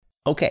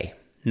Okay,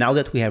 now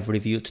that we have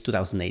reviewed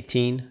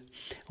 2018,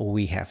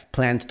 we have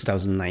planned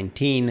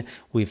 2019,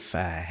 we've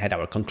had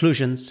our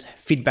conclusions,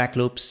 feedback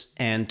loops,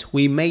 and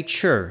we made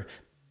sure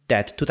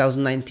that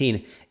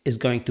 2019 is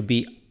going to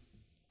be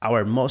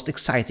our most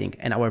exciting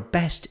and our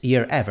best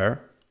year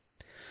ever.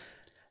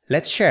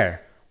 Let's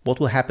share what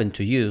will happen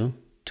to you,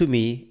 to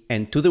me,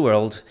 and to the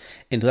world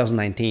in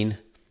 2019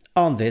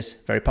 on this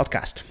very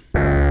podcast.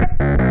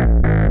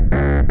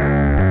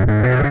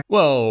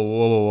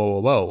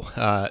 Whoa.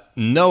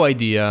 No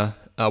idea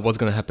what's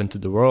going to happen to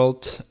the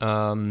world,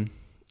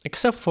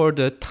 except for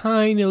the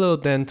tiny little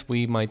dent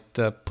we might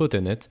put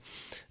in it.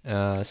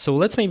 So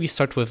let's maybe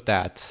start with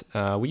that.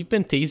 We've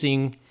been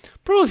teasing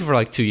probably for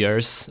like 2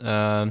 years.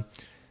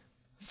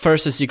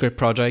 First a secret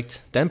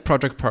project, then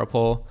Project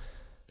Purple,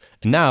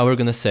 and now we're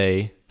going to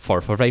say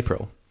 4th of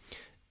April.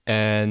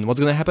 And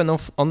what's going to happen on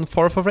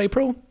 4th of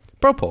April?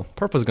 Purple.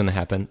 Purple is going to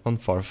happen on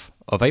 4th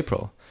of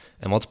April.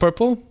 And what's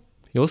purple?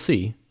 You'll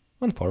see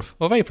on 4th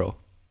of April.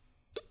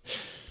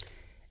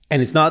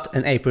 And it's not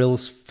an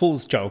April's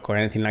Fool's joke or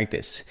anything like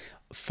this.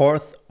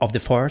 4th of the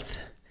 4th,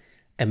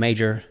 a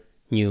major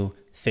new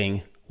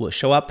thing will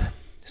show up.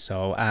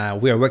 So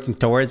we are working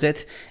towards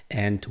it,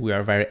 and we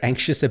are very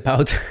anxious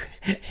about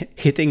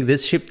hitting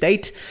this ship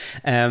date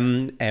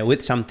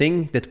with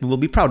something that we will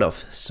be proud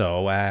of.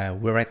 So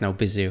we're right now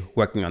busy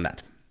working on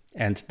that.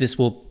 And this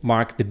will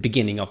mark the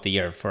beginning of the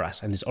year for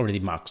us, and this already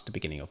marks the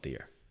beginning of the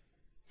year.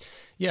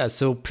 Yeah,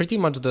 so pretty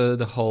much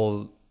the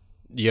whole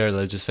year,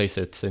 let's just face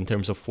it, in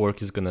terms of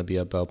work is going to be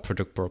about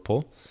Project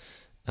Purple.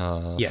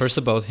 Yes. First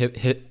about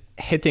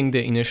hitting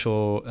the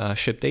initial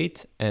ship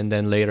date, and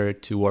then later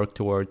to work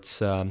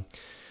towards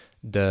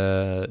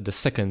the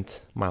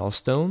second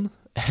milestone.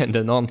 And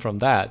then on from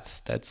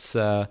that, that's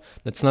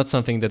not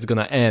something that's going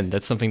to end.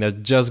 That's something that's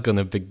just going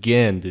to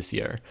begin this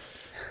year.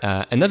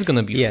 And that's going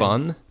to be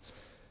fun.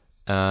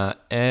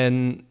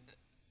 And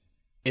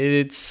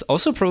it's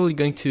also probably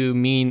going to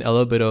mean a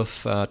little bit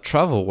of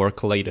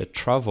work-related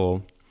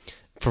travel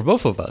for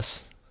both of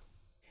us.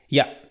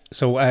 Yeah.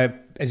 So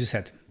as you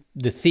said,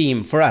 the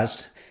theme for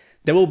us,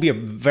 there will be a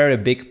very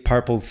big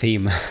purple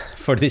theme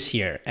for this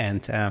year.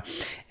 And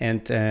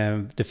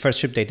the first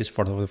ship date is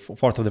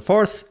 4th of the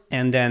 4th.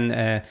 And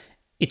then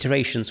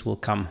iterations will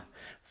come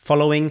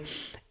following.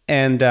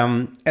 And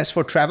as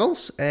for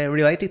travels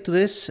related to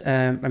this,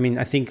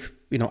 I think,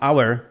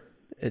 our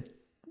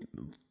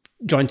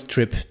joint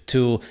trip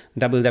to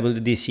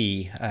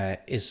WWDC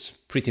is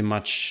pretty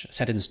much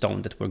set in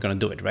stone that we're going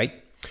to do it, right?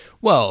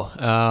 Well,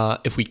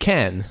 if we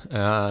can.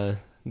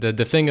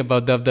 The thing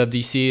about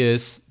WWDC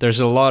is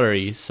there's a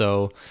lottery,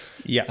 so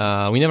we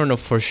never know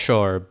for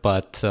sure.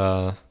 But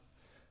so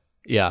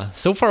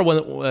far,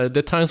 when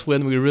the times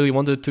when we really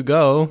wanted to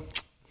go,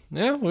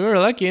 we were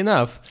lucky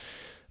enough.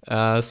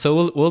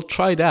 So we'll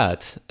try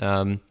that.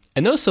 And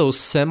also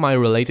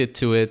semi-related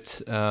to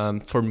it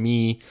for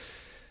me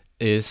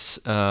is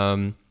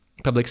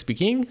public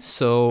speaking.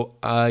 So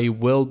I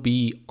will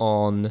be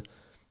on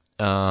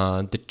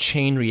the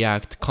Chain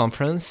React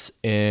conference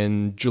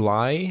in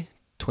July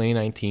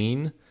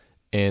 2019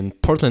 in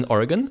Portland,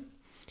 Oregon.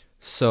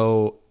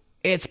 So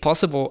it's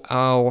possible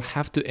I'll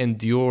have to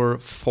endure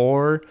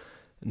 4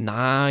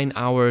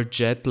 9-hour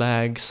jet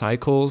lag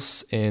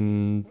cycles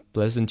in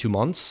less than 2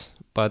 months.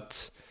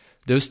 But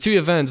those two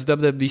events,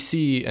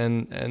 WWDC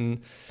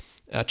and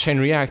Chain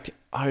React,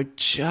 are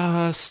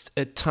just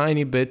a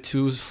tiny bit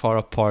too far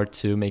apart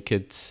to make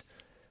it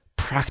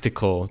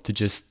practical to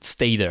just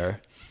stay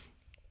there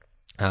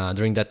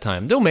during that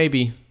time. Though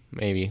maybe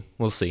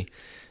we'll see.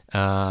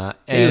 And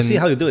you'll see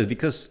how you do it,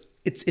 because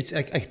it's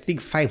I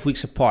think 5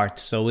 weeks apart.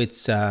 So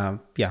it's yeah.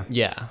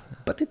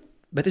 But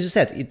as you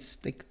said,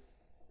 it's like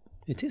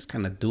it is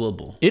kind of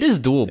doable. It is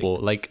doable.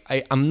 Like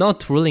I'm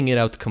not ruling it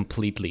out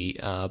completely,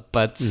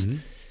 but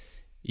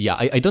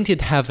I don't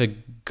yet have a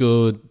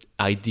good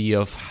idea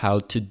of how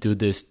to do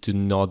this to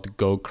not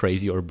go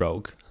crazy or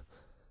broke.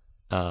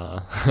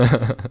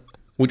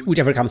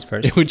 Whichever comes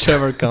first.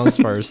 Whichever comes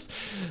first.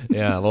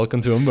 Yeah,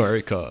 welcome to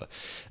America.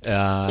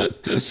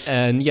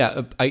 And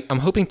I'm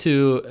hoping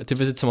to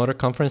visit some other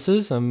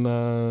conferences. I'm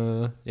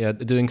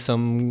doing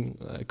some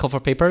call for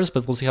papers,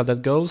 but we'll see how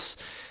that goes.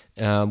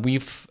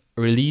 We've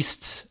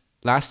released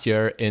last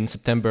year in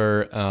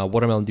September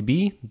Watermelon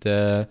DB,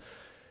 the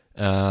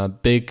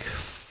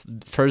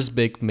first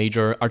big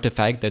major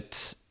artifact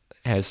that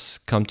has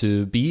come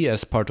to be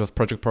as part of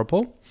Project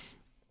Purple.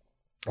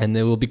 And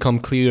it will become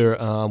clear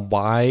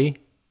why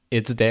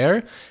it's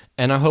there.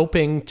 And I'm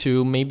hoping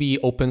to maybe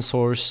open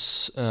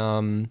source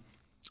some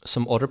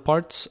other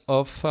parts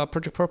of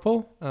Project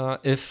Purple.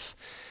 If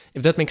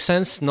that makes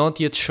sense, not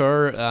yet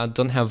sure.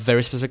 Don't have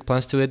very specific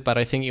plans to it, but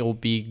I think it will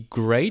be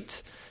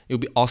great. It will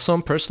be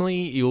awesome.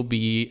 Personally, it will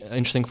be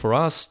interesting for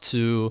us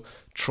to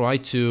try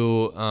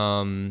to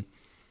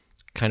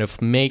kind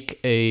of make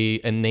a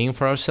name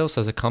for ourselves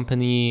as a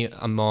company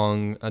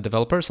among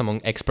developers, among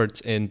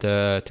experts in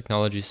the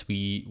technologies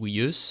we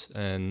use,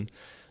 and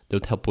that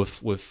would help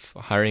with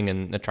hiring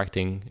and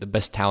attracting the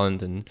best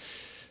talent and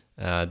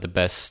the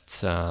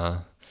best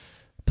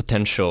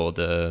potential,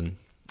 the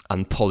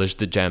unpolish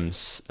the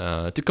gems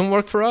to come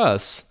work for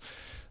us.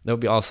 That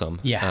would be awesome.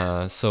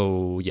 Yeah.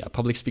 So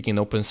public speaking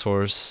open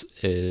source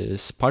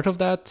is part of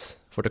that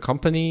for the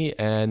company,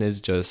 and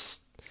is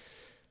just,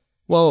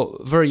 well,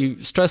 very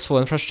stressful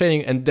and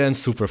frustrating, and then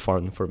super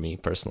fun for me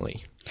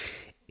personally.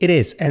 It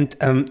is, and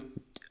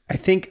I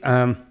think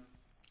I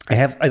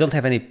don't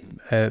have any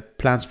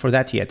plans for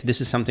that yet.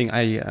 This is something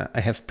I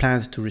have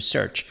planned to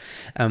research.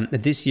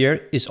 This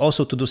year is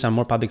also to do some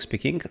more public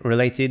speaking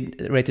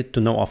related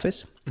to no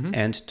office,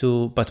 and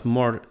but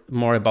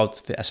more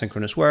about the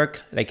asynchronous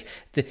work, like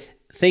the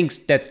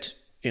things that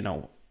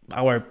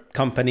our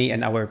company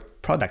and our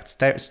product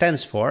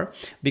stands for.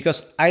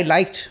 Because I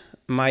liked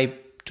my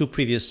two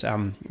previous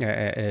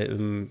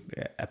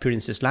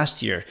appearances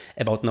last year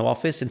about no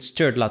office, and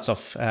stirred lots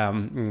of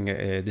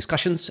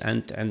discussions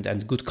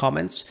and good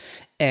comments.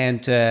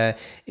 And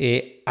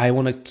I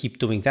want to keep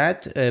doing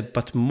that,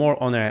 but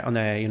more on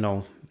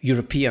a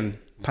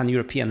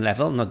pan-European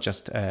level, not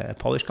just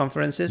Polish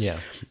conferences. Yeah.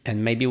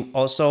 And maybe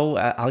also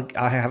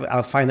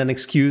I'll find an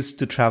excuse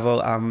to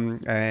travel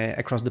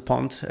across the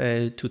pond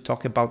to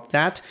talk about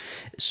that.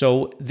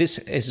 So this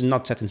is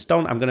not set in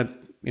stone. I'm gonna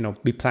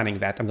be planning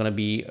that. I'm gonna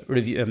be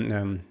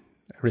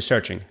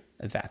researching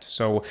that.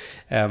 So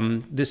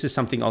this is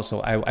something also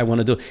I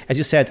want to do. As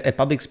you said,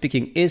 public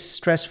speaking is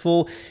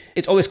stressful.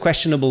 It's always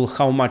questionable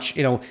how much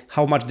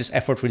this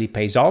effort really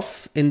pays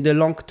off in the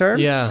long term.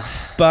 Yeah.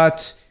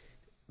 But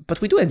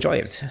we do enjoy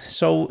it.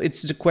 So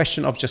it's a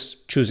question of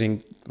just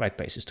choosing right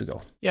places to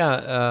go.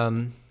 Yeah.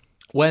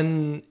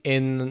 When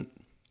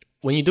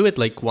you do it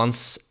like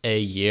once a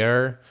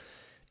year,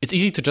 it's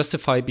easy to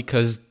justify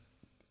because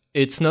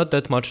it's not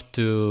that much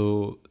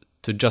to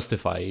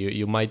justify.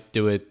 You might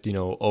do it,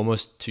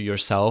 almost to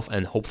yourself,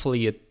 and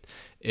hopefully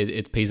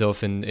it pays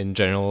off in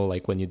general,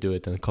 like when you do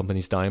it on a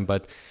company's dime.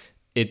 But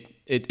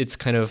it's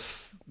kind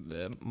of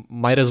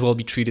might as well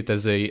be treated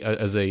as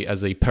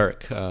a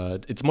perk.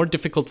 It's more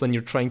difficult when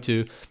you're trying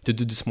to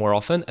do this more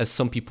often, as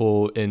some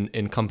people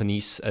in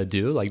companies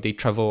do. Like they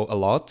travel a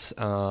lot,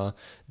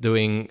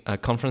 doing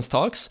conference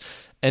talks,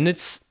 and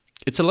it's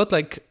a lot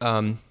like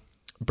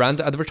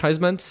brand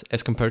advertisement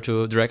as compared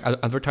to direct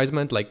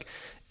advertisement. Like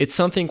it's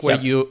something where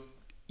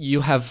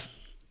you have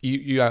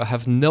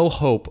no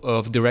hope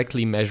of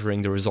directly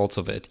measuring the results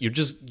of it. You're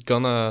just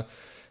gonna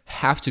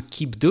have to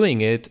keep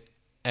doing it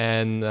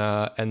and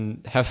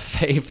have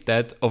faith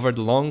that over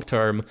the long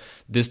term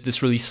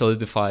this really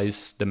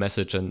solidifies the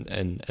message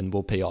and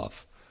will pay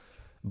off.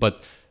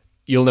 But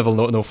you'll never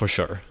know for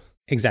sure.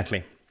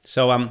 Exactly.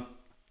 So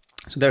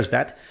there's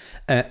that.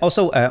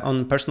 Also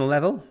on personal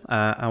level,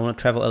 I want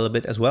to travel a little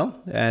bit as well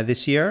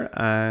this year,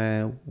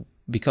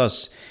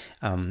 because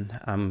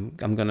I'm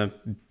gonna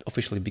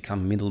officially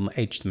become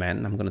middle-aged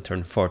man. I'm gonna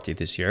turn 40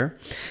 this year.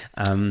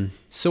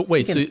 So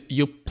wait, so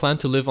you plan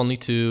to live only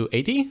to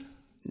 80?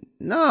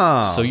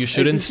 No. So you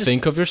shouldn't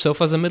think of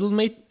yourself as a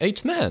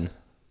middle-aged man.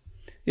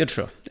 You're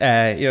true.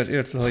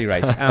 You're totally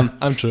right.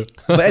 I'm true.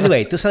 But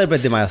anyway, to celebrate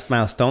the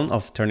milestone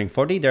of turning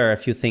 40, there are a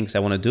few things I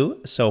want to do.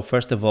 So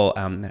first of all,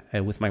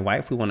 with my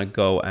wife, we want to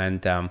go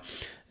and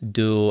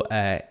do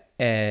a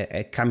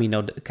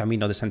Camino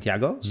de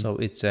Santiago. Mm-hmm. So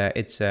it's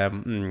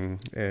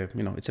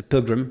a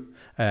pilgrim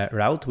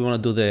route.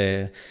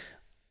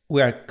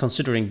 We are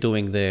considering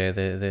doing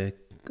the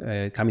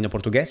Camino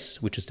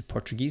Português, which is the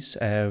Portuguese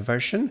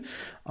version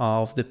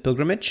of the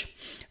pilgrimage.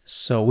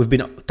 So we've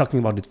been talking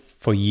about it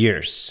for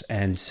years,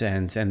 and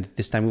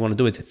this time we want to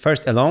do it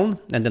first alone,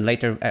 and then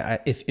later,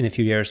 if in a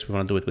few years, we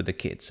want to do it with the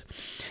kids.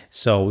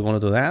 So we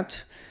want to do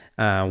that.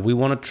 We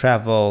want to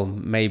travel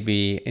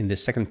maybe in the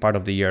second part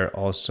of the year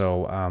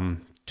also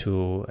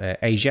to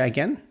Asia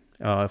again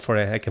for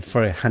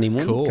a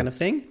honeymoon kind of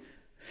thing.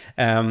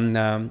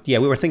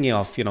 We were thinking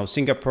of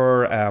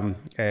Singapore,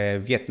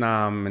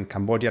 Vietnam, and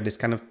Cambodia, this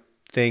kind of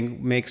thing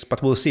mix,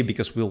 but we'll see,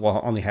 because we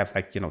will only have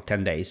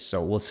 10 days,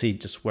 so we'll see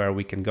just where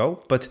we can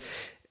go. But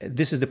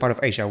this is the part of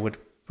Asia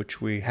which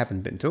we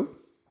haven't been to,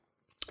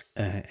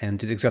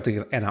 and it's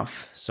exotic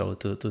enough so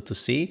to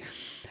see.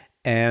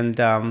 And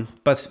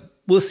but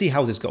we'll see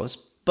how this goes.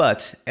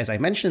 But as I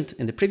mentioned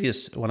in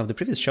one of the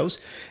previous shows,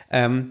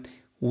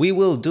 we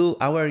will do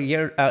our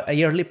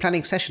yearly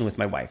planning session with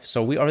my wife.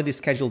 So we already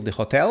scheduled the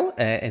hotel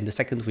in the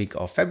second week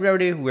of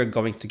February. We're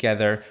going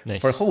together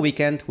for a whole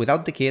weekend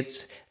without the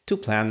kids to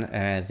plan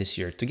this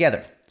year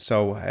together.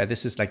 So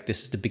this is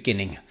the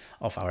beginning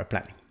of our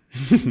planning.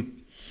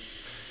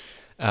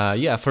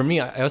 For me,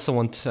 I also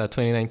want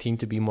 2019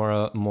 to be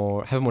have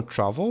more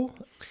travel.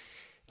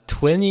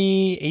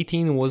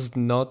 2018 was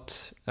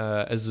not,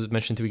 as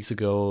mentioned 2 weeks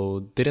ago,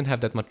 didn't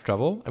have that much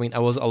travel. I mean, I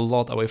was a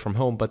lot away from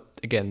home, but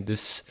again,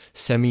 this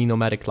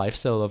semi-nomadic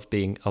lifestyle of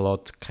being a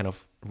lot kind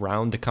of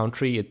around the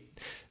country, it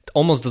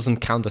almost doesn't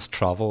count as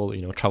travel.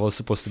 Travel is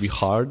supposed to be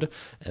hard,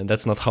 and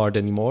that's not hard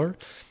anymore.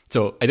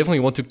 So I definitely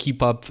want to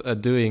keep up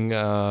doing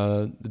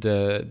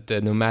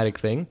the nomadic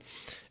thing.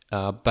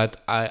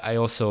 But I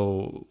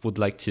also would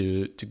like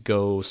to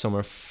go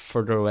somewhere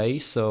further away.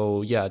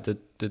 So yeah, the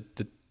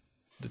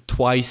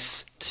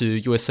twice to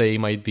USA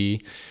might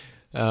be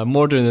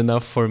more than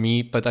enough for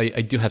me. But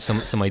I do have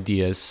some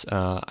ideas.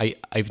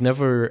 I've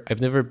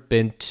never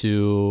been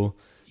to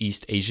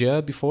East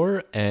Asia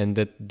before, and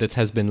that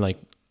has been like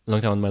a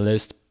long time on my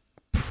list.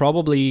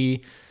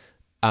 Probably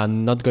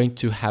not going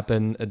to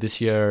happen this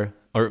year,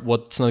 or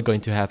what's not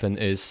going to happen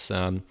is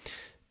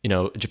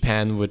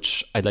Japan,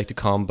 which I'd like to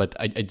come, but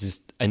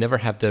I never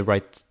have the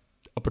right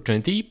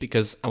opportunity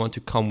because I want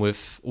to come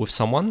with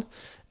someone,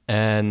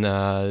 and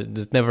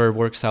that never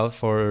works out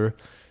for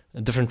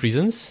different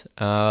reasons.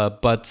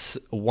 But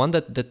one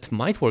that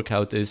might work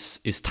out is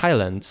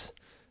Thailand.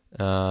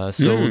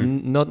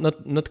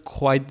 Not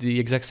quite the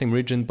exact same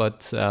region,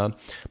 but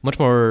much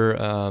more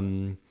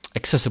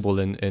accessible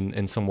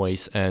in some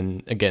ways.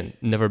 And again,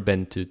 never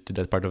been to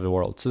that part of the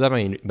world, so that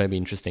might be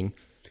interesting.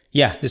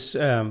 Yeah, this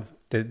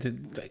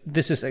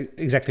is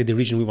exactly the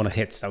region we want to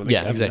hit. So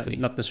yeah, exactly.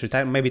 Not necessarily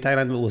Thailand, maybe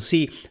Thailand, we'll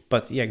see.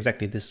 But yeah,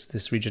 exactly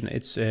this region.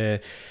 It's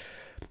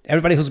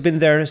everybody who's been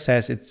there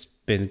says it's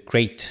been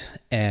great,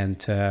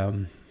 and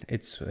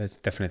it's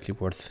definitely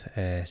worth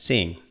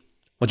seeing.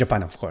 Well,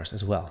 Japan, of course,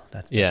 as well.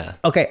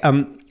 Okay.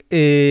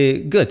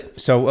 Good.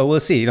 So we'll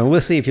see.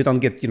 We'll see if you don't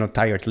get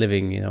tired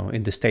living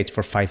in the States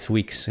for 5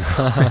 weeks.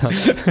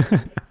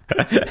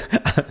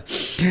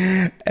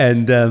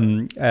 And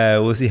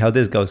we'll see how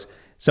this goes.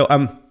 So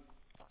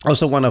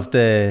also one of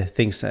the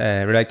things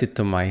related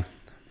to my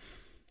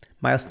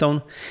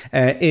milestone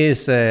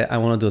is I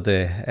want to do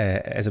the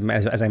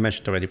as I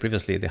mentioned already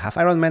previously, the half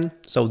Ironman.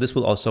 So this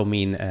will also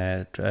mean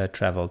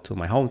travel to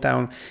my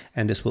hometown,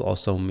 and this will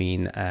also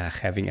mean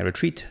having a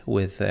retreat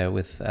with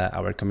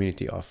our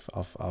community of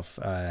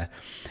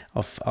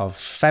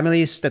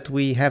families that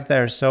we have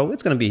there. So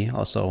it's going to be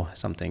also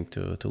something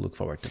to look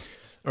forward to.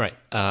 All right.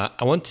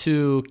 I want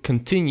to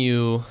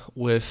continue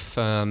with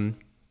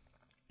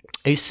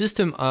a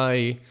system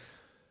I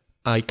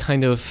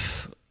kind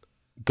of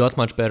got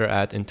much better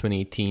at in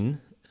 2018.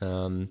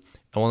 I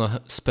want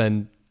to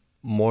spend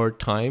more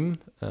time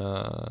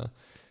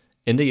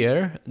in the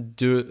year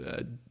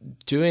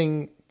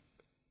doing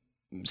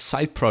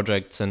side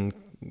projects and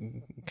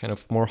kind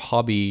of more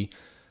hobby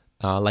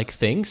like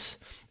things,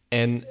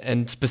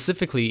 and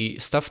specifically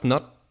stuff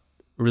not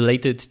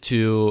related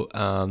to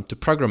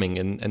programming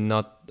and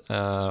not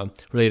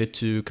related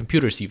to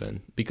computers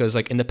even, because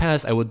like in the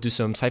past I would do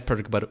some side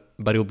project, but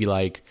it would be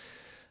like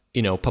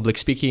public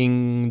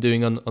speaking,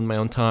 doing on my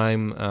own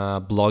time,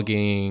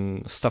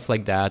 blogging, stuff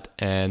like that.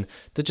 And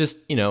that just,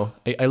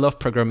 I love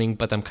programming,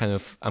 but I'm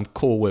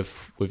cool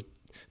with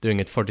doing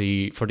it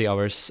 40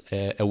 hours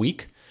a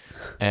week.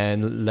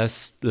 And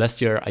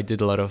last year I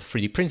did a lot of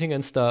 3D printing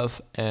and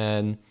stuff.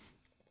 And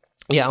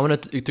yeah, I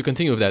wanted to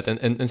continue with that.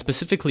 And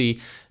specifically,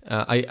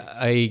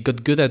 I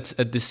got good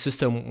at this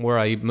system where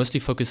I mostly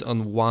focus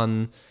on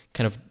one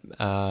kind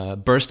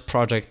of burst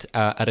project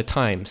at a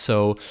time.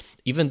 So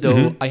even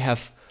though I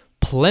have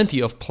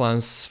plenty of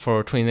plans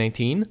for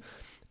 2019,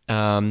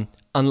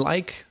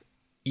 unlike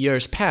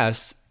years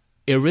past,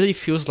 it really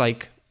feels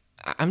like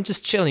I'm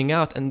just chilling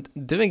out and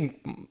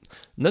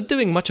not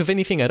doing much of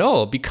anything at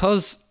all,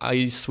 because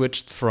I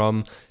switched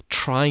from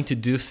trying to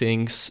do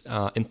things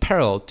in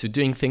parallel to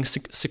doing things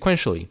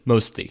sequentially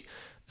mostly,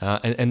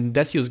 and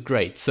that feels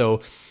great. So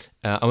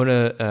I want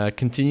to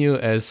continue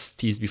as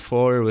teased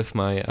before with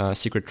my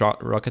secret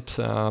rocket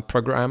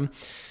program.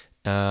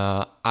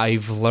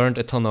 I've learned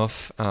a ton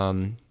of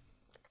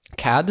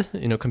CAD,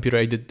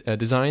 computer-aided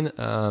design.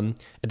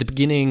 At the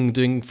beginning,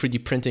 doing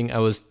 3D printing, I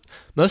was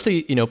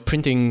mostly,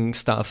 printing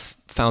stuff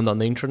found on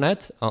the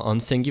internet, on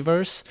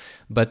Thingiverse.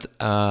 But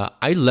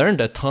I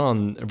learned a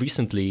ton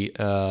recently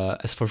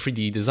as for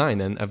 3D design,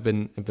 and I've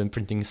been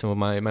printing some of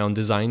my own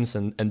designs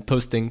and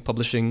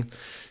publishing,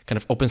 kind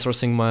of open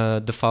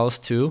sourcing the files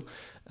too.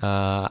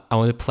 I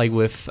want to play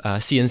with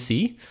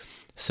CNC.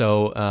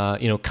 So,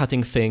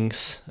 cutting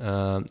things,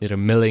 either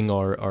milling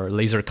or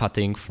laser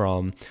cutting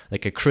from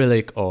like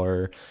acrylic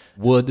or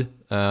wood.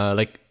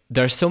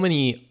 There are so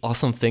many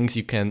awesome things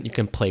you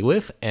can play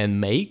with and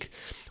make,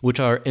 which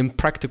are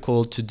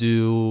impractical to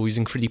do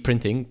using 3D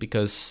printing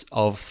because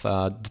of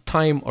the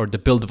time or the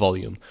build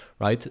volume,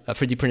 right?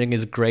 3D printing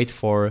is great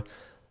for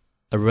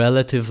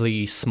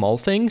relatively small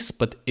things,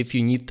 but if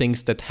you need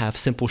things that have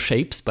simple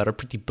shapes but are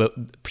pretty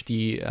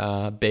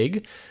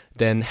big,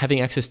 then having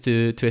access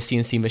to a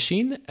CNC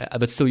machine,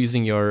 but still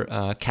using your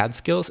CAD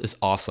skills is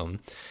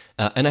awesome.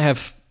 And I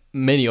have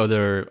many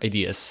other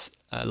ideas.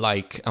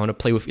 Like I want to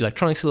play with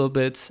electronics a little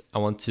bit. I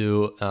want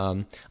to,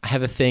 I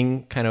have a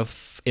thing kind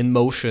of in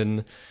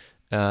motion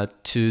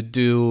to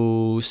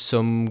do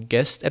some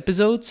guest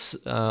episodes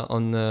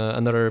on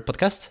another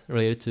podcast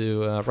related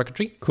to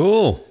rocketry.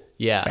 Cool.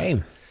 Yeah.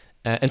 Same.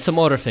 And some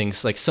other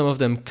things, like some of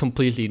them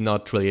completely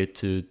not related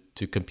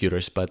to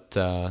computers, but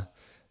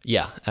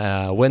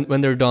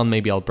when they're done,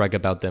 maybe I'll brag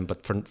about them.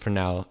 But for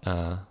now,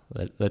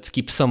 let's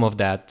keep some of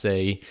that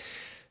a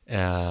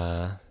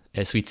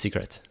sweet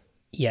secret.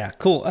 Yeah,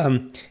 cool.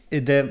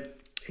 The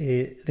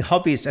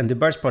hobbies and the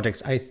burst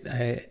projects,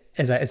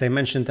 as I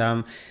mentioned,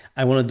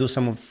 I want to do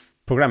some of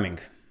programming.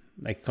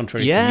 Like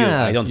contrary to you,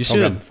 I don't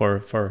program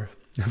for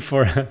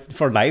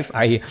for life.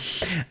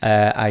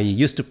 I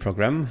used to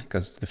program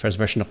because the first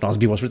version of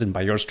Nozbe was written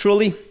by yours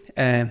truly.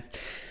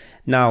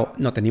 Now,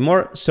 not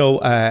anymore. So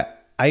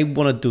I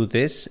want to do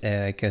this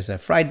as a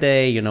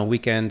Friday,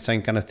 weekend,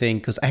 some kind of thing,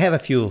 because I have a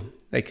few,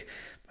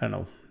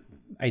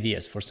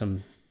 ideas for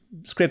some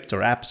scripts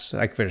or apps,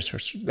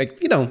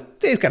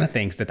 these kind of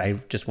things that I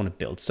just want to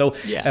build. So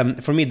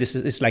for me, this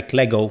is like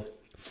Lego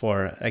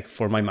for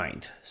my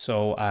mind.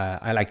 So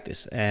I like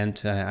this,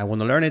 and I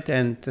want to learn it,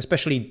 and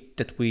especially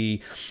that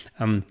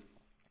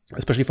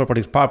especially for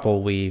Project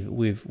Purple, we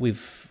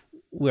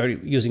are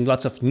using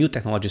lots of new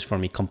technologies for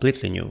me,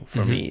 completely new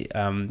for me.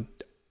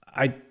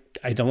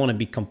 I don't want to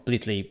be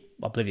completely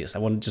oblivious. I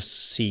want to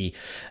just see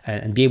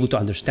and be able to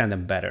understand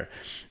them better,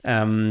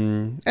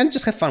 and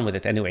just have fun with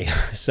it anyway.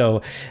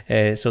 So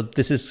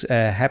this is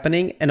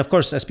happening. And of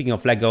course, speaking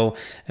of Lego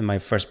and my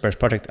first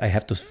project, I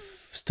have to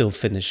still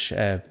finish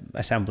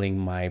assembling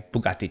my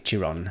Bugatti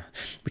Chiron,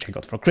 which I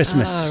got for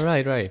Christmas.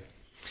 Right.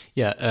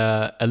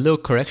 Yeah, a little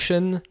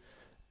correction.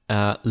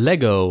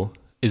 Lego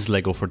is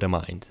Lego for the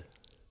mind.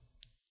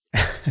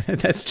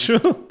 That's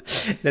true.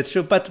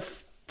 But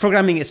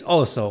programming is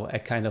also a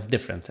kind of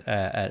different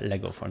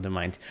Lego for the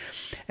mind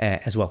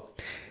as well.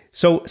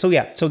 So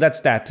that's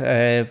that.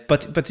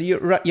 But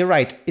you're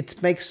right.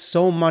 It makes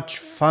so much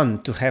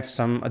fun to have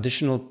some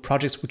additional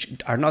projects which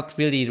are not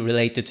really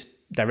related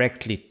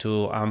directly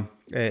to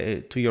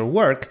your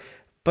work,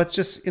 but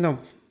just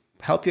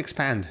help you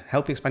expand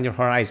your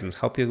horizons,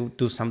 help you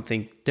do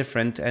something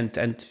different, and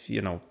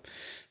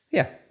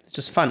it's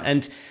just fun,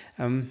 and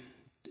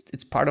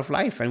it's part of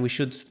life, and we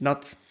should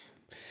not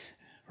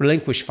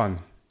relinquish fun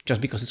just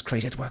because it's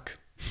crazy at work.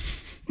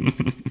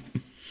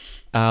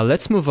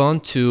 Let's move on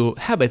to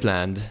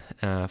Habitland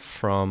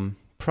from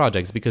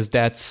projects, because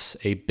that's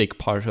a big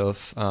part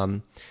of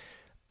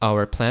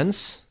our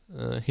plans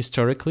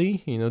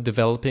historically,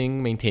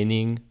 developing,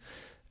 maintaining,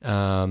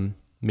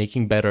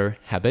 making better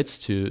habits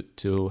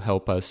to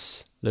help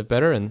us live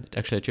better and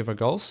actually achieve our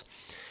goals.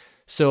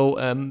 So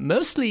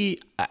mostly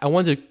I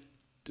want to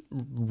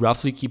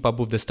roughly keep up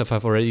with the stuff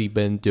I've already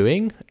been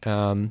doing.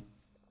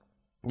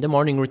 The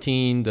morning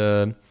routine,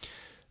 the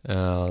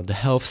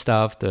health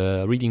stuff,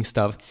 the reading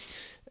stuff.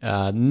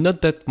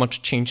 Not that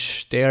much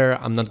change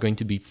there. I'm not going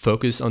to be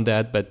focused on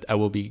that, but I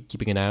will be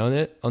keeping an eye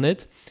on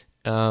it.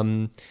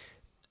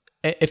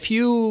 A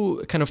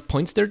few kind of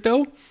points there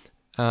though.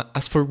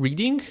 As for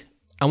reading,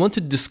 I want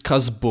to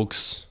discuss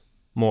books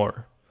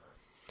more.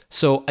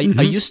 So I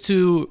used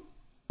to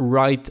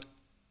write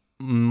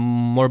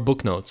more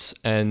book notes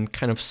and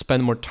kind of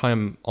spend more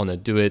time on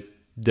it, do it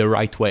the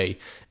right way.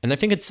 And I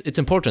think it's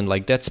important.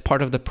 Like, that's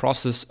part of the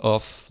process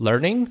of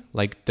learning.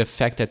 Like, the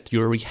fact that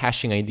you're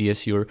rehashing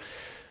ideas, you're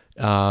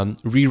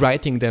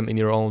rewriting them in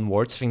your own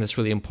words. I think that's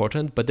really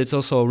important, but it's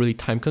also really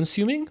time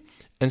consuming.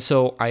 And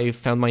so I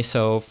found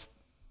myself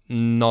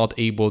not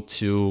able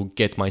to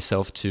get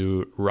myself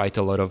to write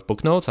a lot of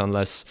book notes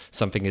unless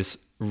something is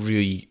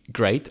really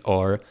great,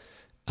 or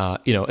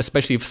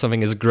especially if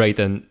something is great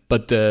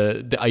but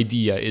the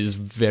idea is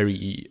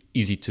very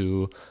easy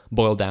to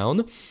boil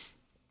down.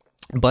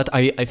 But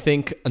I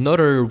think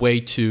another way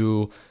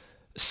to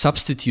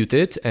substitute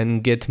it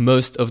and get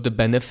most of the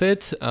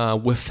benefit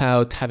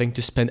without having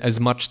to spend as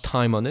much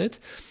time on it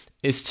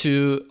is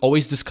to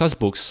always discuss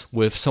books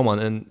with someone.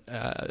 And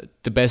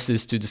the best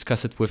is to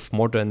discuss it with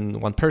more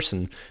than one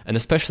person. And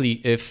especially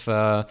if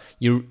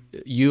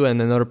you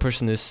and another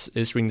person is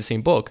reading the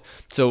same book.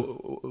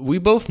 So we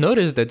both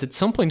noticed that at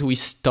some point we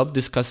stopped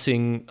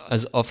discussing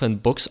as often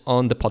books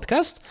on the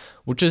podcast,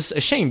 which is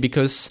a shame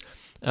because,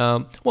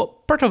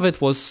 part of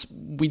it was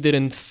we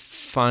didn't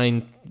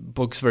find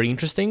books very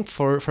interesting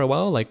for a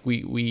while. Like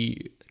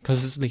we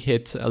consistently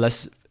hit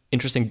less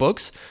interesting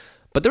books.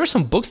 But there are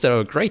some books that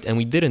are great and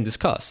we didn't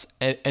discuss.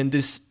 And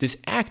this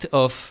act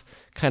of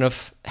kind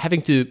of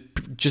having to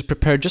just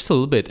prepare just a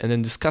little bit and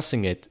then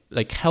discussing it,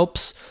 like,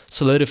 helps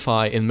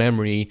solidify in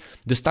memory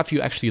the stuff you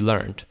actually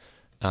learned.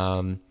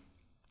 And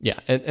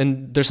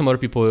there's some other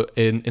people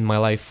in my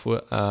life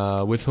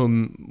with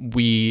whom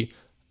we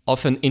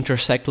often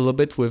intersect a little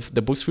bit with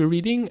the books we're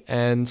reading.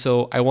 And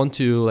so I want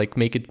to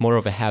make it more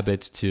of a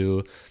habit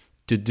to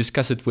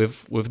discuss it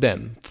with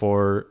them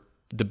for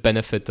the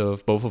benefit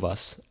of both of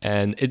us.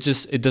 And it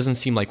doesn't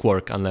seem like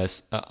work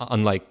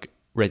unlike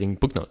writing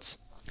book notes.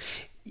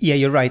 Yeah,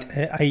 you're right.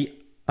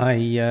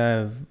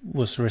 I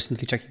was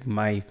recently checking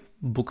my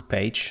book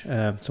page,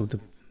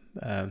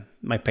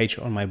 my page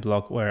on my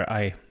blog where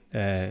I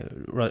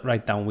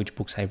write down which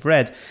books I've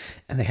read,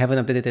 and I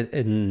haven't updated it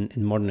in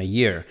more than a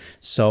year.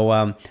 So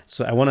I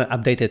want to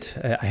update it.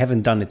 I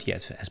haven't done it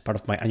yet as part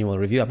of my annual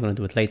review. I'm going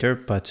to do it later,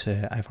 but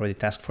I've already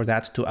tasked for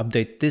that to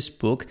update this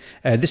book,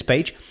 this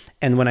page.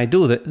 And when I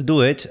do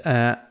it,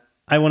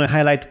 I want to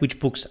highlight which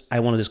books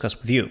I want to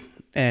discuss with you.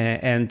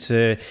 And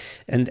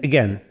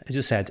again, as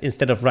you said,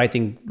 instead of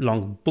writing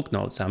long book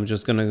notes, I'm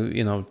just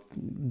gonna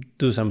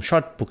do some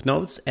short book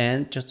notes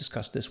and just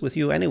discuss this with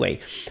you anyway.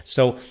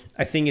 So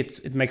I think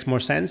it makes more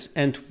sense,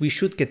 and we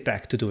should get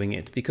back to doing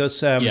it,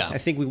 because I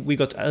think we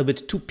got a little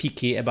bit too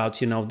picky about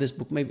this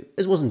book. Maybe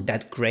it wasn't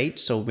that great,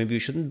 so maybe we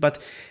shouldn't. But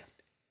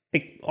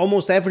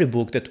almost every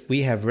book that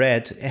we have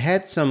read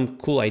had some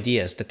cool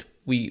ideas that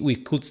we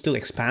could still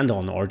expand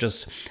on, or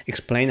just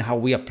explain how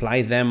we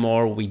apply them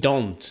or we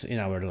don't in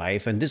our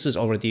life. And this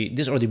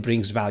already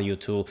brings value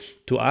to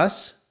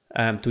us,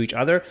 to each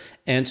other,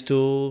 and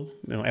to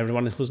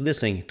everyone who's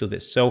listening to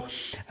this. So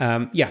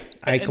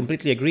I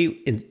completely agree.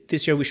 In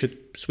this year we should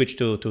switch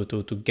to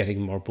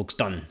getting more books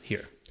done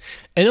here.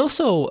 And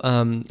also,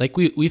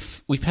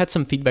 we've had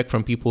some feedback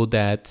from people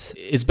that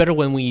it's better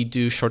when we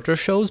do shorter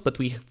shows, but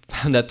we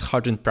found that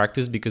hard in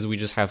practice because we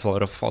just have a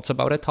lot of thoughts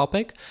about a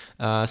topic.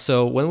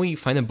 So when we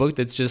find a book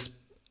that's just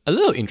a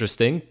little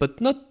interesting, but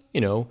not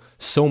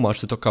so much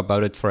to talk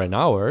about it for an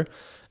hour,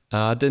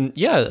 then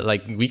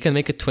we can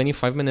make a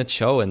 25-minute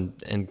show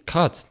and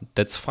cut.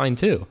 That's fine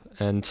too,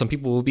 and some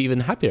people will be even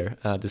happier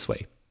this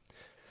way.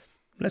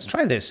 Let's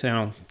try this,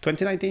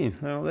 2019.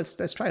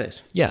 Let's try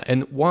this. Yeah,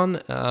 and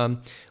one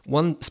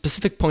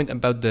specific point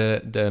about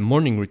the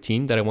morning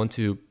routine that I want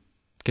to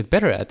get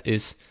better at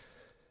is,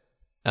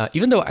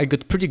 even though I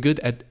got pretty good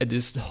at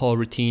this whole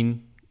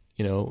routine,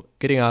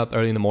 getting up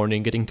early in the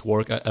morning, getting to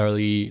work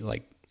early,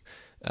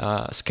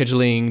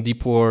 scheduling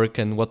deep work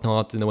and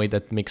whatnot in a way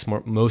that makes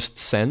most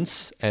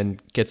sense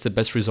and gets the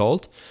best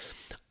result,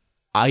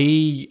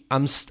 I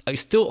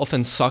still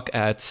often suck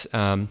at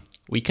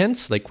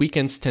weekends.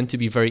 Weekends tend to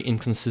be very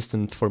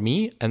inconsistent for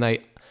me, and I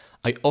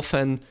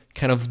often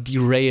kind of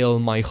derail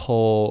my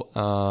whole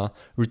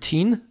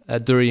routine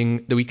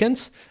during the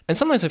weekends. And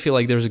sometimes I feel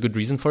like there's a good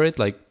reason for it.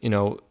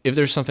 If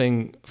there's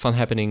something fun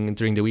happening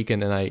during the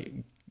weekend and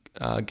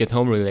I get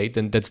home really late,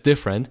 then that's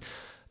different.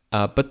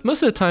 But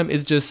most of the time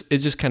it's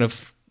just kind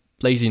of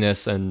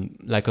laziness and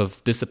lack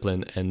of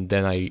discipline, and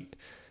then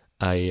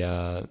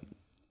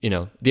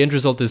the end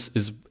result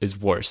is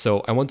worse.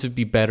 So I want to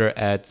be better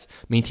at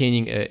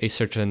maintaining a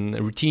certain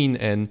routine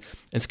and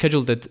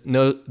schedule that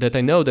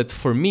I know that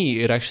for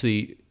me it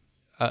actually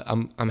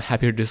I'm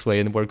happier this way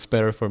and works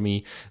better for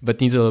me,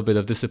 but needs a little bit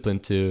of discipline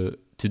to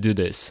do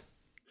this.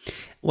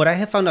 What I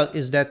have found out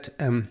is that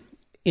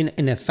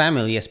in a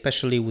family,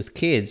 especially with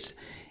kids,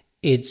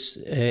 it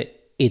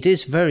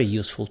is very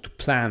useful to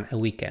plan a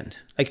weekend,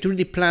 to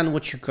really plan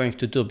what you're going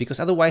to do, because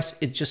otherwise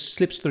it just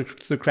slips through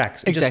the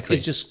cracks.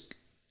 Exactly.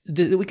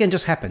 The weekend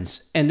just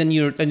happens, and then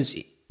it's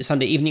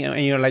Sunday evening,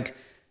 and you're like,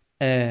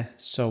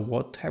 so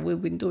what have we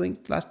been doing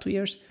the last 2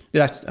 years? The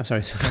last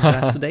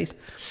 2 days.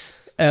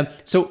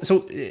 So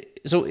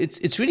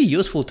it's really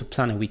useful to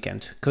plan a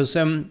weekend, because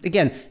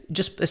again,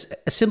 just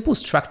a simple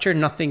structure,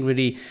 nothing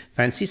really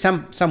fancy.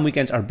 Some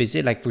weekends are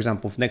busy, like for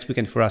example, next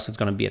weekend for us it's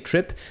going to be a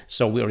trip,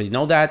 so we already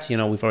know that,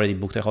 we've already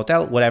booked a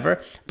hotel,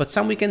 whatever. But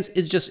some weekends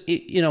it's just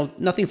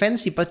nothing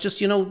fancy, but just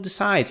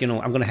decide,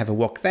 I'm going to have a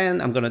walk then,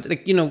 I'm going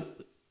to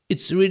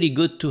it's really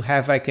good to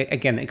have a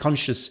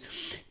conscious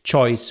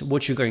choice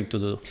what you're going to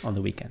do on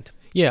the weekend.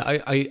 Yeah,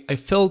 I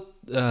felt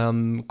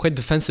quite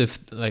defensive,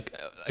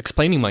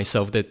 explaining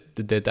myself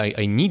that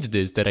I need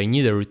this, that I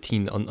need a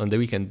routine on the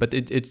weekend. But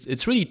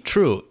it's really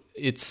true.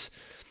 It's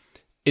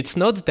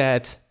not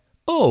that,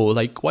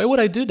 why would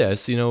I do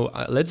this?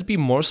 Let's be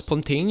more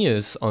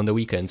spontaneous on the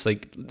weekends.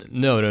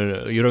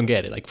 No, you don't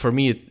get it. For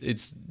me,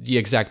 it's the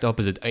exact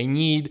opposite. I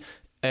need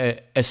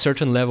a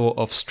certain level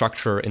of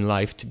structure in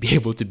life to be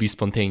able to be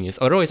spontaneous.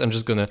 Otherwise, I'm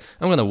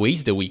gonna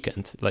waste the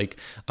weekend.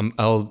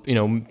 I'll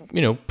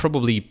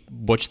probably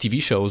watch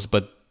TV shows,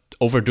 but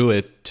overdo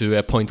it to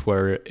a point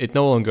where it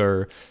no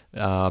longer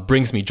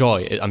brings me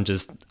joy.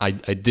 I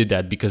did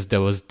that because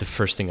that was the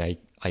first thing I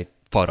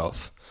thought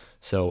of.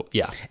 So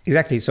yeah,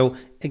 exactly. So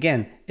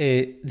again,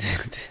 the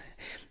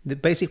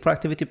basic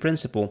productivity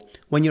principle: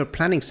 when you're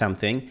planning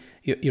something,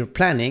 you're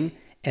planning.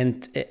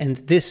 And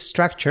this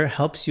structure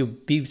helps you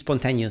be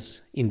spontaneous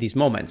in these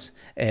moments.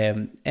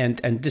 And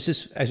this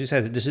is, as you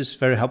said, this is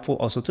very helpful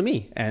also to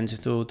me and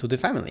to the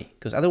family,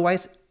 because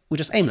otherwise we're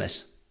just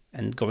aimless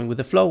and going with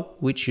the flow,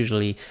 which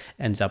usually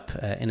ends up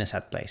in a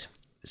sad place.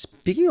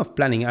 Speaking of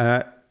planning,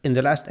 in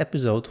the last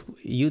episode,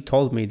 you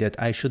told me that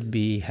I should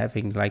be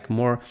having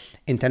more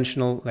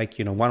intentional,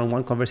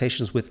 one-on-one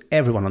conversations with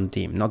everyone on the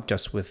team, not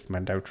just with my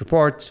direct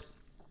reports,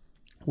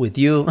 with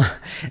you.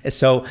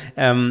 So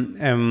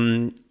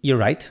you're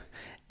right,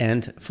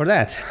 and for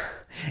that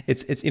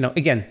it's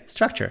again,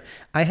 structure.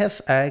 I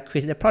have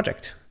created a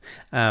project,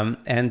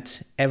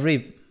 and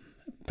every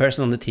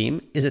person on the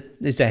team is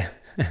a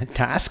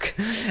task,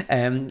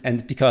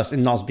 and because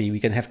in Nozbe we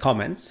can have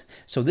comments,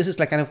 so this is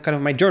kind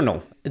of my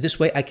journal. This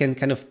way I can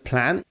kind of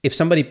plan. If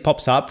somebody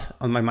pops up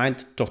on my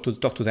mind, talk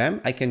to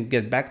them, I can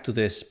get back to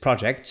this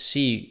project,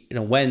 see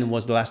when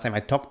was the last time I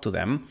talked to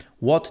them,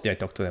 what did I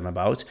talk to them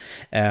about,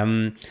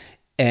 and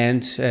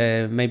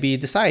maybe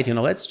decide,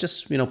 let's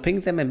just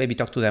ping them and maybe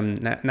talk to them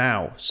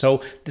now.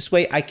 So this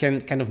way I can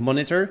kind of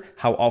monitor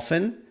how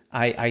often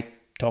I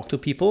talk to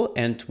people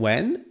and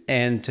when,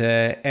 and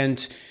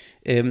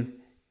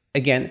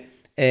again,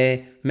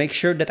 make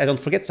sure that I don't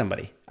forget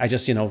somebody. I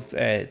just,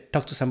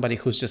 talk to somebody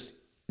who's just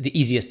the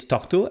easiest to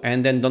talk to,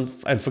 and then don't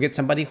forget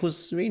somebody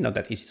who's really not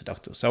that easy to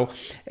talk to. So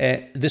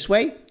this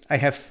way, I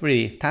have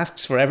really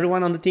tasks for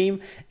everyone on the team,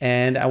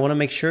 and I want to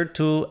make sure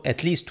to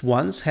at least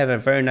once have a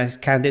very nice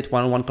candid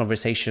one-on-one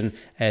conversation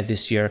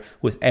this year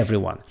with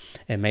everyone.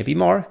 And maybe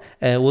more,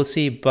 we'll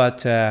see. But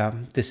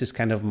this is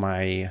kind of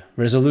my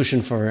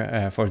resolution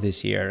for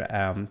this year,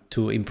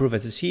 to improve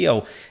as a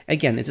CEO.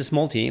 Again, it's a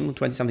small team,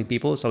 20-something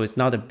people, so it's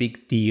not a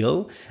big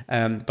deal.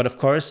 But of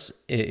course,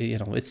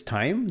 it's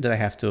time that I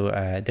have to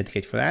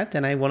dedicate for that,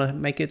 and I want to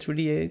make it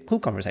really cool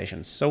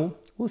conversations. So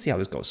we'll see how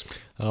this goes.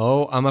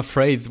 Oh, I'm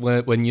afraid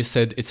when you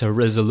said it's a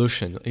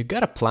resolution, you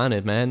gotta plan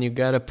it, man. You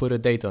gotta put a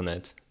date on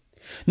it.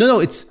 No,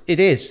 it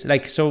is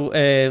like so.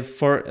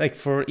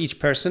 For each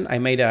person, I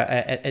made a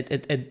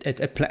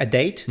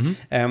date.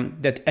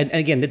 That, and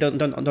again, they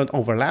don't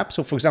overlap.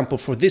 So, for example,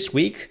 for this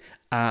week,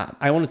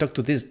 I want to talk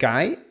to this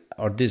guy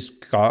or this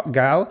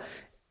gal,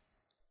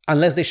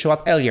 unless they show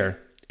up earlier,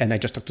 and I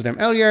just talk to them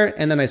earlier,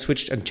 and then I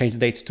switched and changed the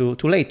date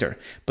to later.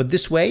 But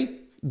this way,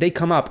 they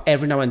come up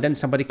every now and then.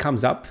 Somebody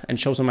comes up and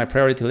shows on my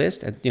priority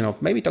list, and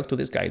maybe talk to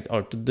this guy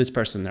or to this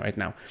person right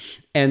now.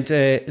 And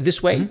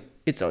this way,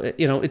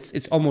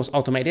 it's almost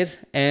automated,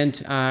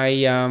 and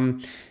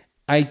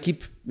I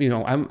keep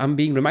I'm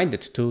being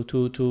reminded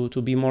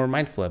to be more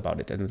mindful about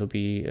it and to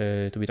be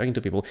talking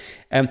to people.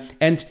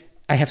 And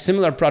I have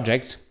similar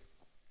projects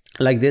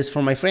like this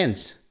for my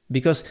friends,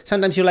 because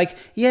sometimes you're like,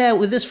 yeah,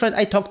 with this friend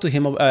I talked to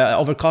him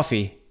over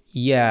coffee.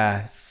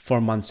 Yeah, 4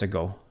 months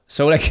ago.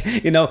 So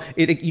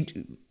it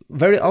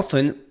very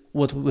often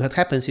what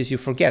happens is you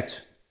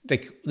forget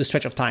like the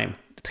stretch of time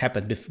that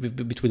happened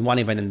between one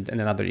event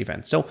and another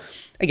event. So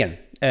again,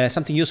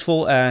 something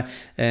useful,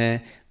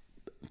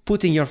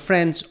 putting your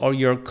friends or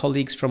your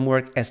colleagues from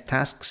work as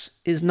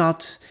tasks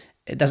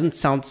it doesn't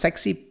sound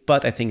sexy,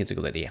 but I think it's a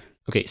good idea.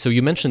 Okay, so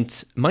you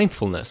mentioned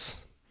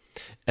mindfulness,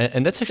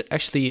 and that's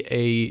actually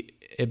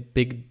a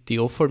big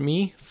deal for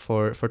me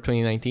for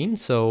 2019.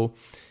 So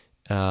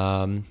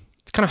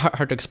it's kind of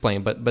hard to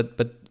explain, but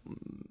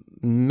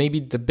maybe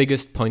the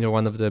biggest point, or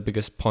one of the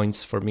biggest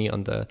points for me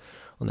on the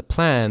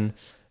plan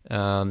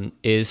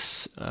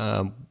is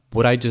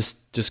what I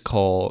just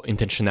call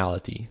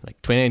intentionality.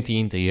 Like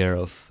 2019, the year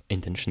of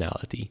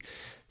intentionality.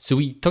 So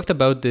we talked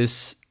about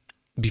this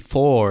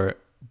before,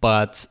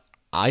 but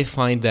I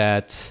find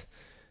that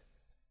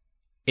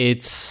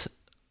it's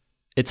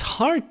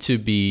hard to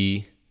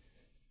be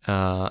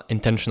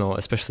intentional,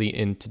 especially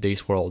in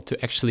today's world,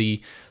 to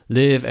actually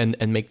live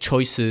and make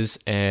choices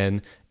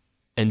and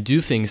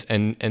do things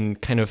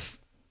and kind of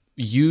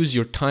use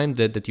your time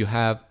that you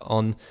have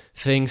on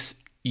things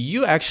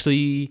you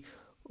actually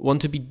want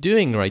to be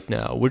doing right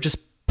now. We're just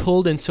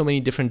pulled in so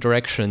many different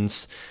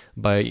directions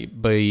by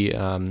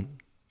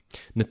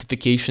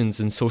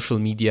notifications and social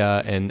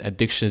media and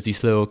addictions.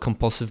 These little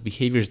compulsive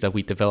behaviors that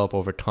we develop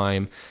over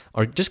time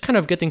are just kind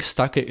of getting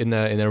stuck in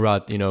a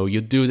rut.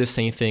 You do the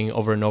same thing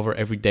over and over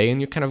every day, and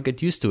you kind of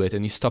get used to it,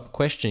 and you stop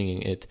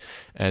questioning it.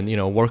 And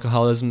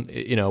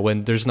workaholism,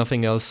 when there's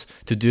nothing else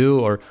to do,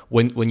 or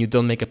when you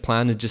don't make a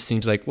plan, it just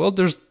seems like, well,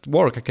 there's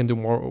work, I can do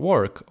more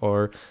work.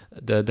 Or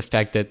the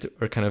fact that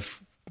we're kind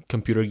of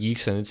computer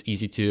geeks, and it's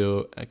easy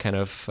to kind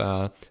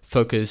of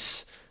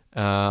focus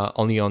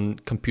only on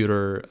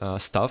computer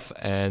stuff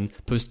and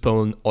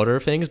postpone other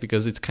things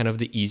because it's kind of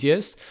the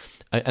easiest.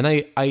 And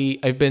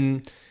I've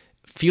been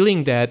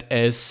feeling that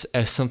as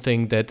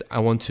something that I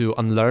want to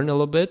unlearn a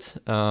little bit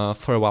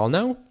for a while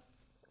now,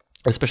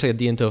 especially at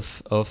the end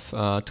of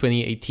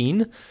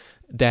 2018,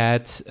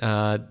 that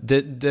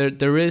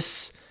there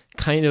is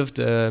kind of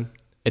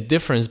a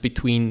difference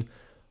between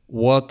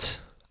what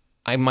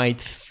I might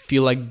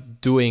feel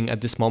like doing at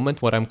this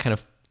moment, what I'm kind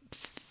of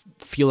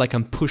feel like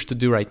I'm pushed to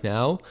do right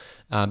now,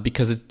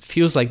 because it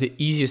feels like the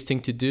easiest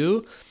thing to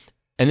do.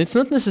 And it's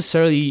not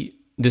necessarily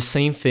the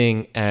same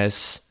thing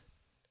as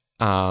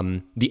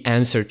the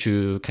answer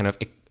to kind of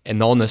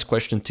an honest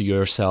question to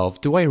yourself.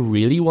 Do I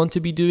really want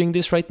to be doing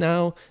this right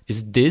now?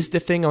 Is this the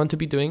thing I want to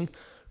be doing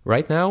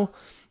right now?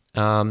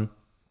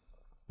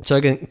 So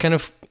again, kind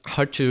of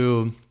hard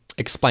to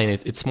explain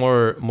it. It's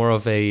more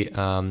of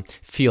a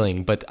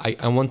feeling, but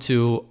I want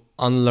to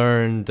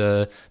unlearn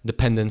the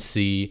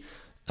dependency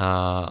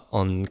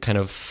on kind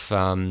of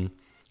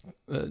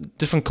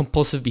different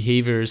compulsive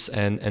behaviors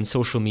and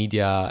social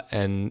media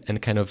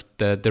and kind of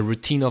the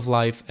routine of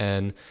life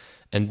and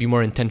be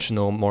more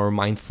intentional, more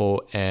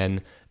mindful,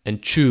 and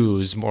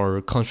choose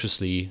more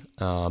consciously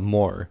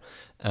more.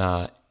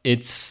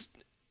 It's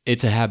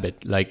a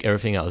habit like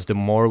everything else. The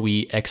more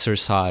we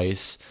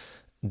exercise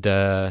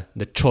the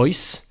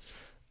choice,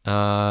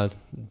 the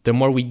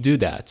more we do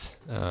that.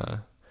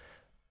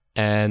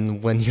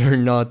 And when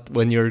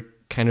you're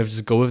kind of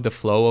just go with the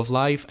flow of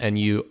life and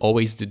you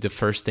always do the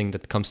first thing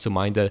that comes to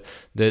mind,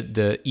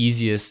 the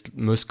easiest,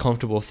 most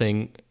comfortable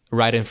thing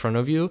right in front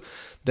of you,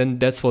 then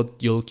that's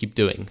what you'll keep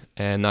doing.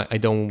 And I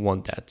don't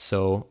want that.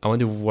 So I want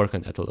to work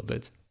on that a little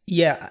bit.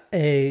 Yeah,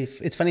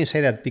 it's funny you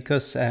say that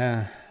because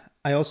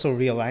I also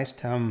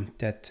realized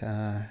that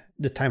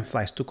the time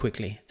flies too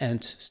quickly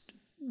and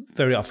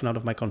very often out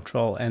of my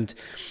control. And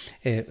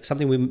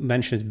something we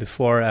mentioned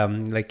before,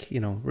 like,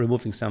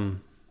 removing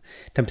some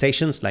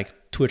temptations like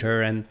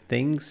Twitter and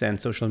things and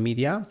social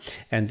media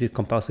and the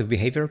compulsive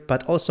behavior,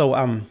 but also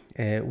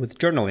with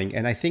journaling.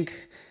 And I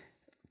think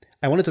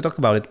I wanted to talk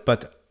about it,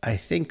 but I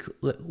think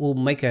we'll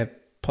make a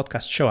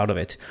podcast show out of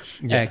it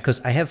because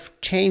I have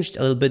changed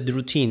a little bit the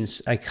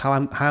routines, like how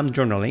I'm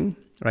journaling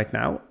right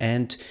now,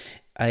 and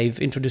I've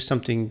introduced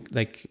something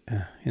like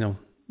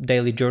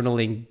daily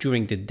journaling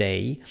during the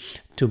day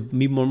to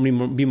be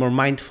more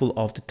mindful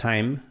of the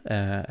time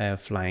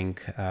flying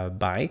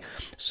by.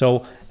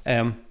 So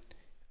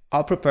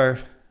I'll prepare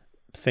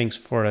things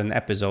for an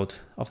episode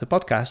of the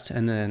podcast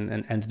and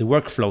the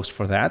workflows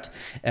for that.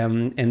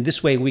 And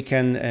this way we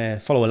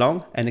can follow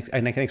along and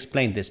I can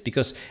explain this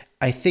because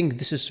I think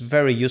this is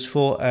very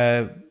useful.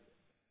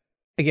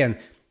 Again,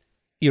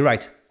 you're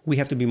right. We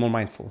have to be more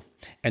mindful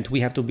and we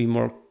have to be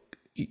more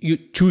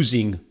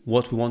choosing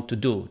what we want to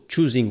do,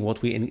 choosing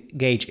what we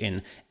engage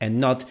in, and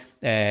not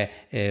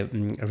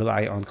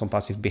rely on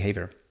compulsive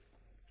behavior.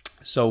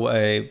 So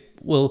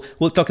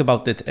we'll talk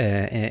about it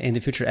in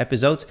the future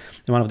episodes,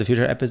 in one of the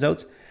future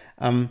episodes.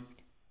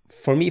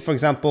 For me, for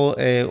example,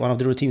 one of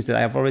the routines that I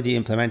have already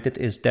implemented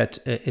is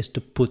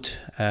to put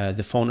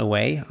the phone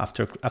away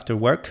after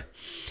work.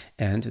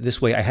 And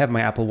this way I have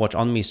my Apple Watch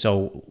on me.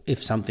 So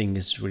if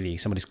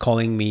somebody's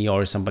calling me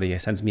or somebody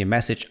sends me a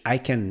message, I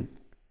can,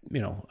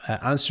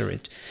 answer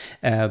it.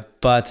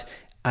 But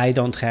I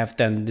don't have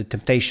then the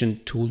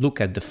temptation to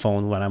look at the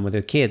phone when I'm with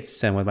the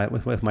kids and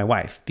with my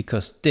wife,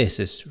 because this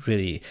is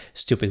really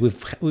stupid.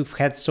 We've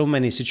had so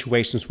many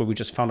situations where we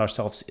just found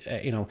ourselves,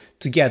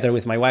 together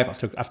with my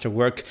wife after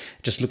work,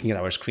 just looking at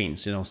our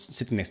screens,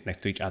 sitting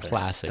next to each other.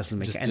 Classic. It doesn't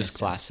make any sense.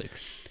 Classic.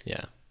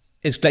 Yeah.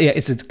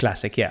 It's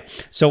classic. Yeah.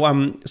 So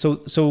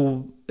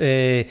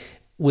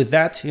with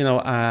that,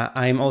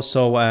 I'm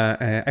also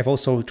I've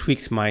also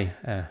tweaked my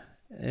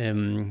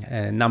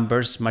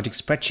numbers magic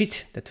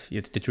spreadsheet that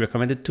you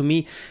recommended to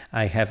me.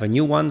 I have a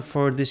new one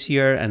for this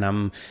year and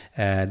I'm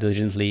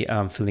diligently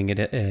filling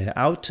it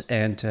out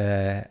and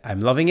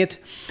I'm loving it.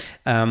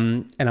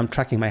 And I'm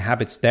tracking my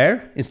habits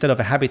there instead of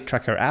a habit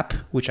tracker app,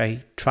 which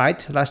I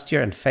tried last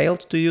year and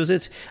failed to use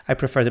it. I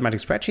prefer the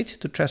magic spreadsheet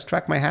to just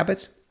track my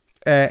habits.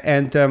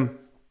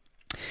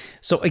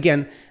 So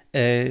again,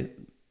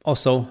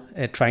 also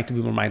trying to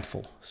be more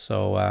mindful.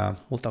 So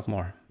we'll talk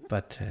more.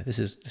 But this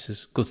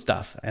is good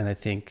stuff, and I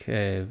think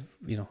very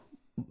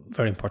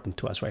important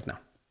to us right now.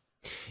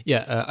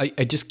 Yeah,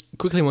 I just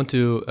quickly want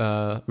to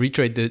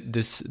reiterate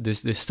this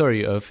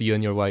story of you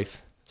and your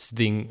wife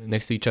sitting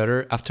next to each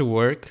other after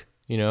work.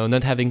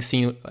 Not having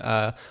seen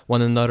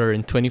one another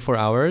in 24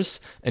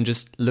 hours and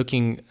just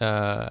looking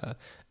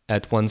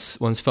at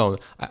one's phone.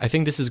 I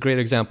think this is a great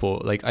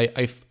example. Like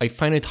I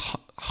find it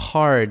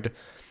hard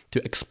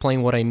to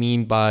explain what I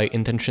mean by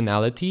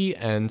intentionality,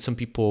 and some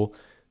people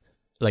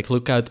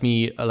look at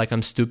me like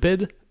I'm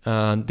stupid.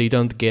 They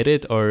don't get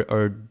it,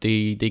 or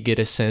they get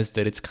a sense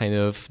that it's kind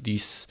of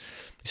this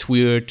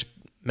weird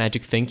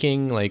magic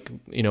thinking.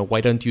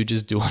 Why don't you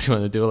just do what you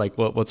want to do?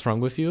 What's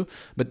wrong with you?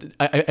 But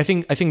I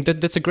think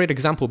that's a great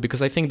example,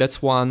 because I think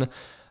that's one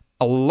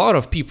a lot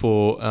of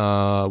people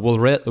will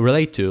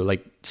relate to.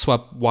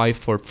 Swap wife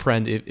for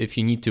friend if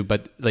you need to,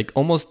 but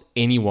almost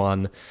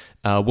anyone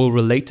will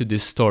relate to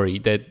this story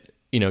that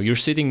you're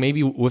sitting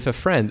maybe with a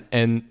friend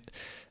and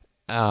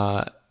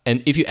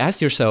if you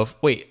ask yourself,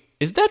 wait,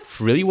 is that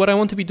really what I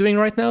want to be doing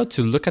right now?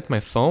 To look at my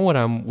phone when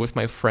I'm with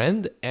my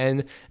friend?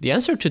 And the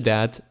answer to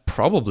that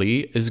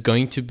probably is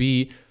going to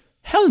be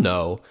hell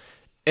no.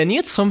 And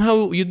yet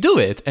somehow you do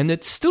it, and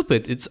it's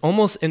stupid. It's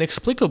almost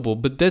inexplicable,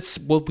 but that's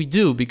what we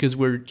do because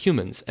we're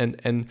humans,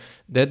 and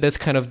that's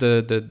kind of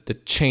the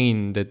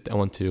chain that I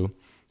want to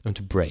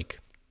break.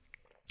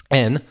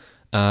 And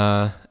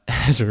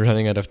as we're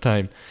running out of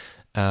time,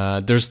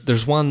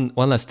 there's one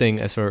last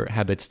thing as for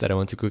habits that I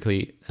want to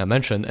quickly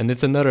mention, and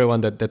it's another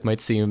one that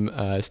might seem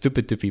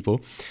stupid to people,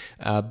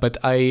 but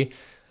I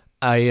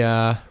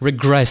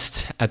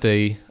regressed at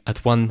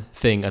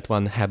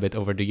one habit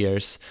over the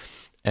years,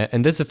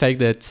 and that's the fact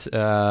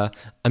that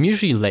I'm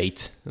usually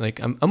late.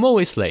 I'm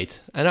always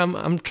late, and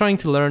I'm trying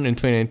to learn in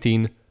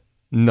 2019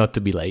 not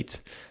to be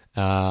late.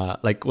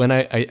 When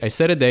I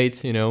set a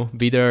date,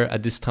 be there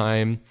at this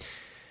time.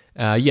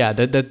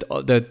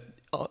 That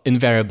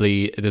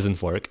invariably it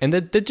doesn't work, and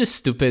that's just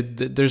stupid.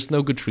 There's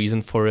no good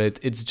reason for it.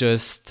 It's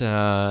just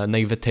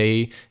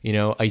naivete.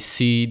 I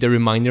see the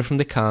reminder from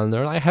the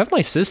calendar. I have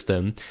my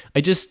system.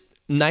 I just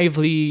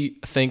naively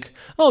think,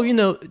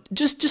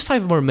 just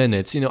 5 more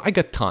minutes. I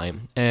got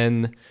time.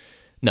 And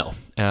no.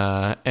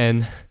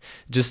 And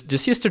just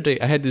yesterday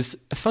I had this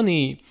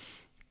funny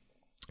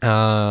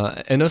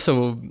and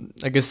also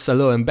I guess a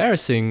little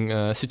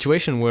embarrassing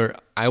situation where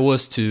I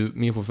was to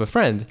meet with a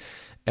friend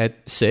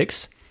at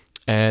 6.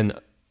 And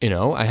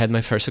I had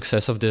my first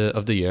success of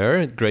the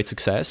year, great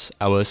success.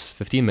 I was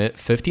 15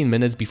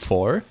 minutes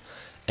before,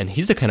 and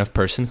he's the kind of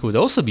person who would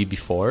also be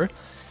before.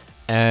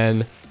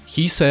 And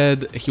he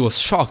said he was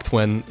shocked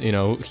when,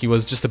 he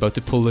was just about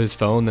to pull his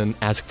phone and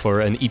ask for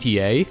an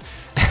ETA,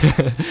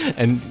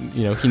 and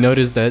he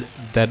noticed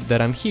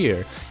that I'm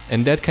here,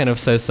 and that kind of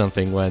says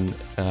something when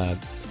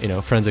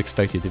friends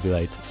expect you to be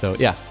late. So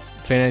yeah,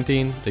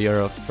 2019, the year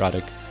of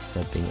Radek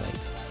not being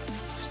late.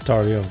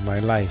 Story of my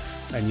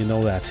life, and you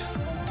know that.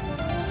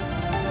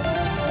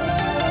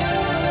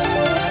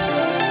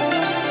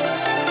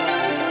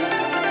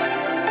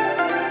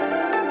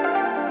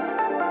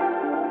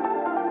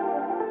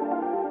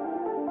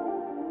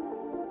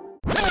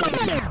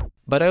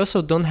 But I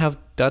also don't have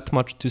that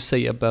much to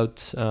say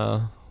about.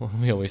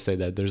 We always say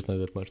that there's not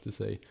that much to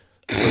say.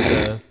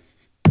 But,